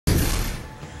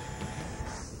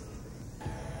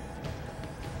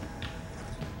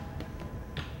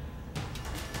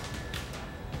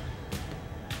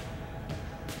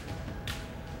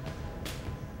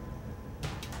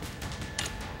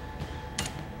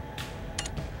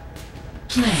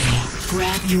Play.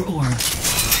 Grab your orb.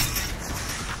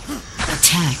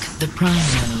 Attack the prime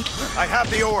node. I have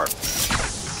the orb.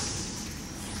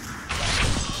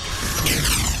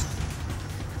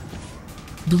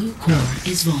 Blue core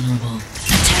is vulnerable.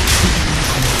 Attack the enemy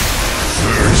core.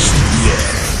 First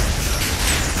blood.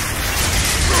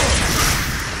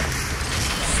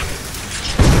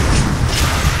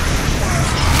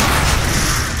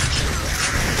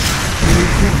 Blue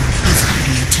core is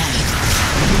under attack.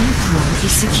 Blue core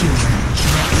is secure.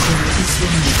 Red core is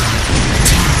vulnerable.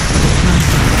 Attack the prime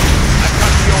node. I've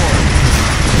got the orb.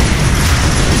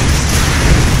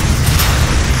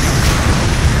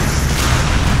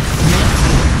 Red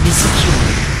core is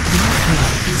secure. Blue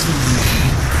core is vulnerable.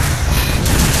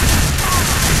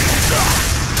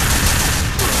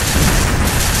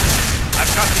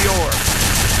 I've got the orb.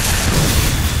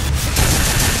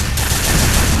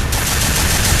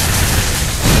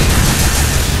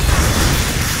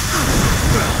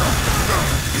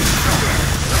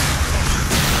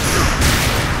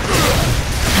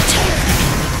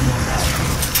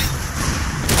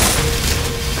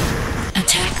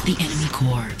 Attack the enemy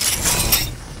core.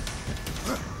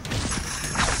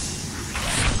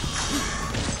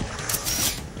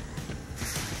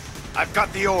 I've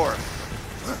got the orb.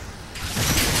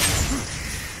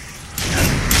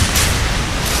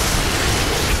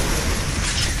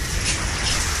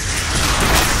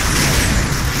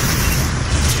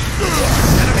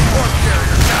 Enemy orb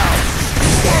carrier down.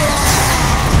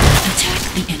 Attack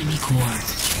the enemy core.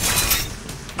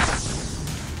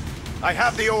 I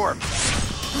have the orb.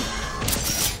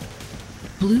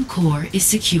 Blue core is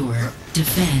secure.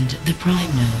 Defend the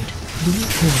prime node. Blue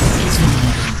core is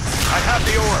vulnerable. I have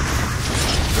the orb.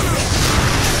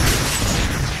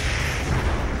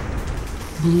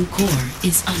 Blue core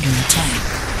is under attack.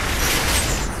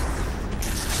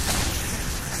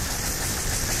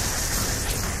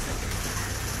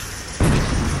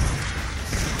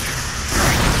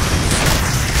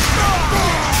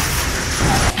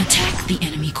 Attack the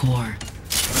enemy core.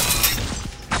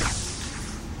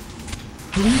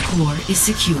 Blue core is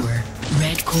secure.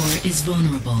 Red core is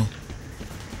vulnerable.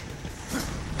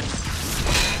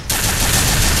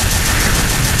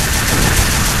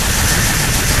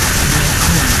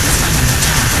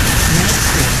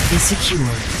 Is secure.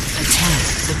 Attack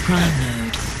the prime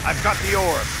node. I've got the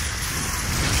orb.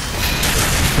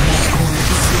 Red core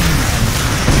is vulnerable.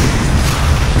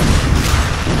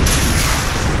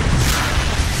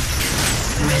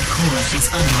 Red core is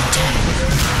under attack.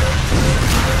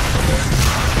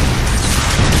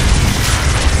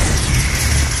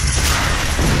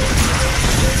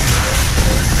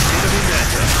 Enemy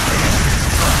meta.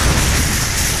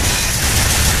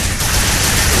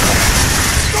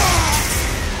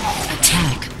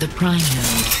 Attack the prime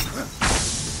node.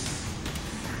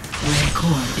 Red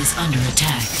core is under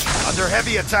attack. Under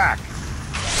heavy attack.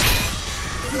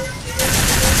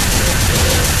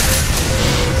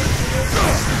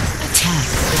 Attack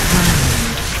the prime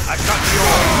node. I've got the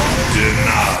orb.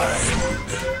 Denied.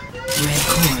 Red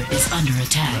core is under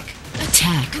attack.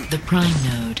 Attack the prime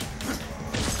node.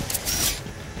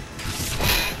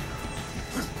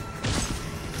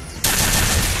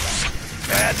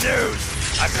 Bad news.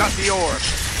 I've got the orb.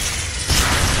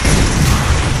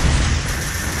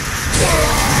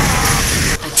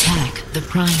 Attack the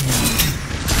prime node.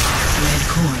 Red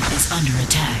core is under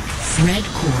attack. Red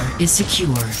core is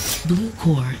secure. Blue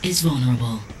core is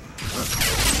vulnerable.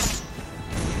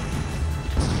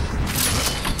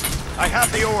 I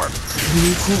have the orb.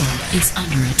 Blue core is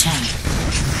under attack.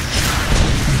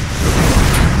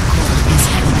 Core is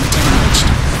heavily damaged.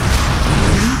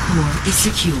 Blue core is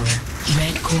secure.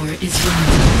 Red core is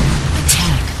vulnerable.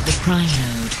 Attack the prime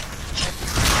node.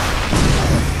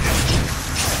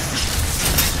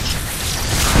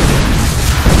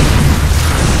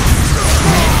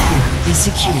 Red core is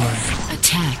secure.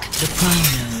 Attack the prime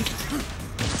node.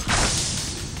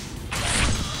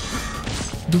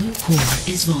 Blue core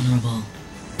is vulnerable.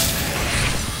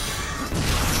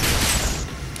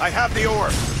 I have the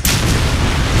orb.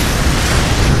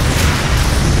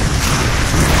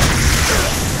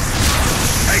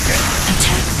 Take it.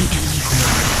 Attack the enemy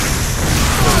core.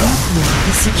 Blue core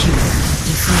is secure.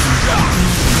 Defend the prime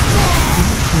node.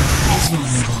 Blue core is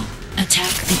vulnerable.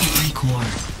 Attack the enemy core.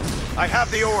 I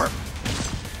have the orb.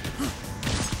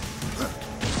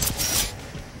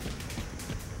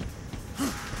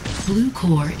 Blue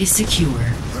core is secure.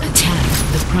 Attack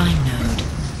the prime node.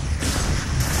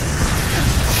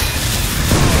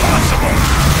 Possible.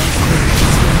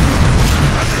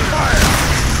 Under fire.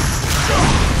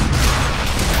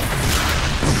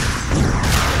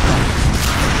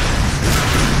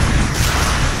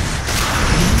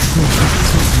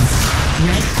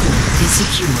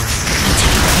 secure.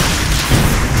 Attack the enemy.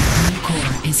 Blue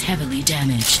core is heavily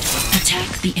damaged.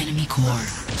 Attack the enemy core.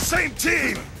 Same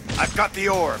team! I've got the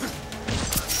orb.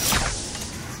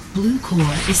 Blue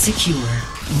core is secure.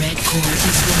 Red core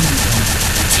is vulnerable.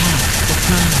 Attack the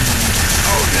prime node.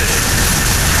 Hold it!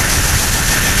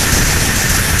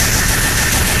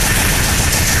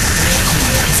 Red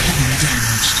core is heavily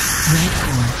damaged. Red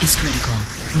core is critical.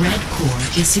 Red core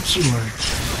is secure.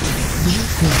 Blue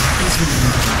core is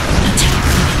vulnerable. Attack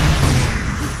the enemy core.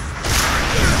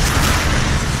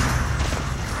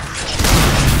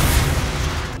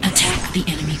 Attack the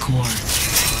enemy core.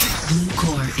 Blue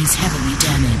core is heavily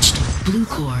damaged. Blue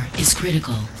core is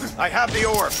critical. I have the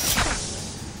orb.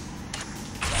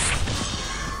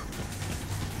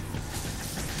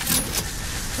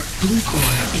 Blue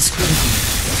core is critical.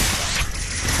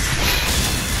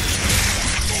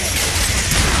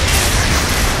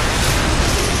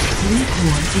 Blue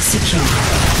core is secure.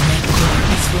 Red core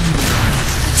is vulnerable.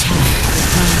 Attack the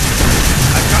prime node.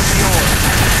 I've got the orb.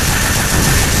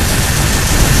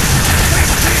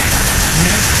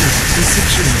 Red core is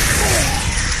secure.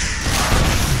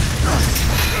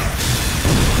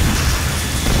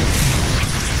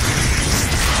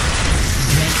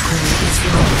 Red core is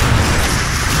vulnerable.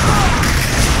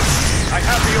 I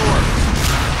have the orb.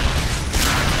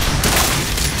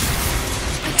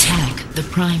 Attack the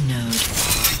prime node.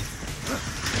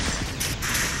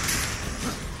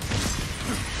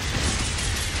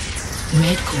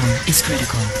 Red core is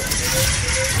critical.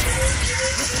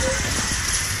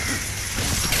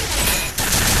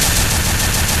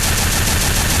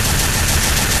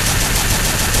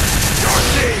 Your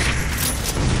team!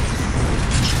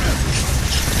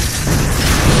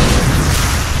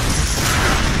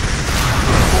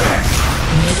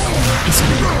 Red core is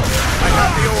critical. I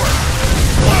have the orb.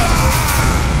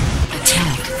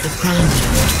 Attack the prime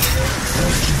node.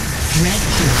 Red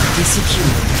core is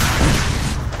secure.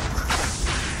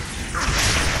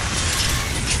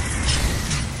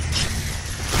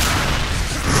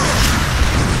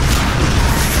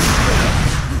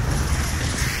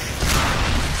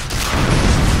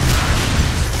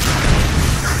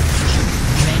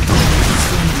 Red core is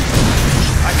vulnerable.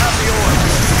 I have the orb.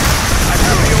 I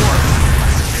have the orb.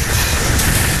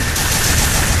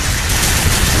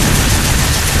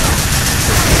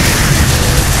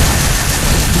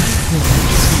 Blue core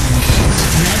is vulnerable.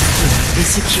 Red core is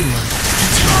secure.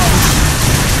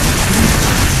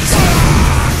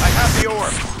 I have the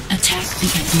orb. Attack the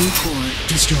blue core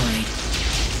destroyed.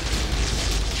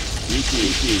 ET.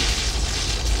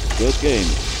 Good game.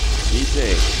 Be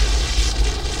safe.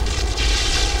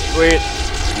 Sweet.